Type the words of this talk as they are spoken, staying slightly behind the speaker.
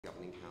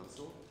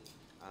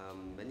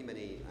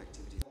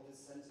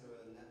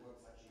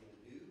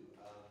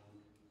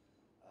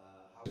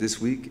this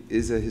week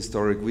is a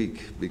historic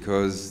week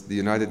because the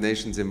United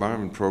Nations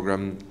Environment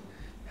Programme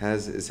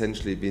has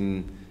essentially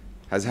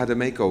had a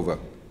makeover,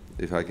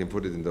 if I can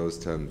put it in those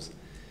terms.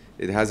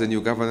 It has a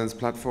new governance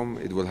platform,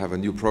 it will have a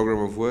new program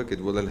of work,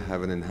 it will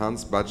have an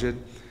enhanced budget,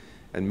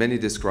 and many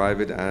describe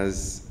it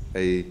as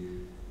a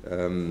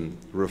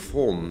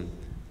reform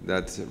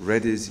that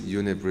readies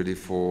UNEP really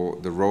for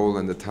the role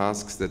and the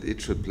tasks that it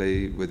should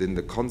play within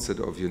the concert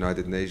of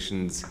United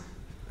Nations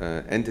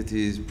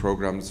entities,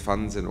 programs,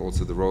 funds, and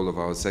also the role of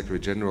our Secretary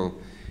General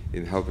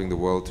in helping the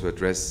world to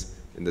address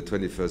in the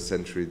 21st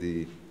century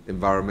the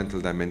environmental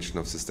dimension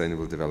of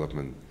sustainable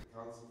development.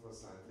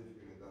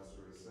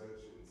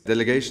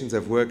 Delegations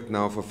have worked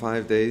now for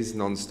 5 days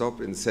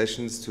non-stop in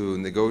sessions to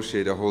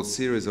negotiate a whole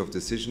series of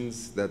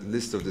decisions. That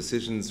list of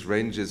decisions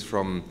ranges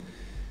from,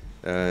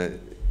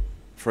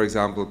 for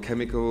example,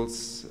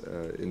 chemicals,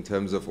 in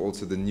terms of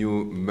also the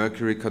new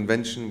Mercury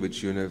Convention,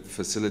 which UNEP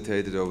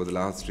facilitated over the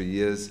last 3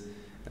 years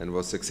and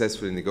was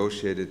successfully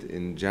negotiated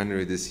in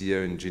January this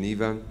year in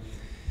Geneva,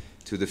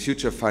 to the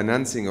future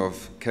financing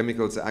of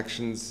chemicals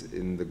actions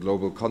in the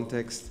global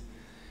context.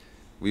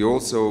 We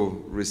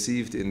also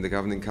received in the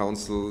Governing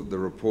Council the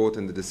report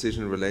and the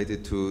decision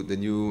related to the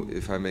new,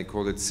 if I may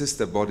call it,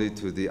 sister body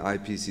to the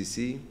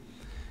IPCC,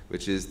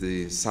 which is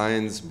the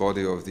science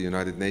body of the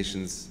United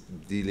Nations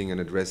dealing and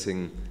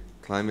addressing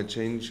climate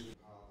change.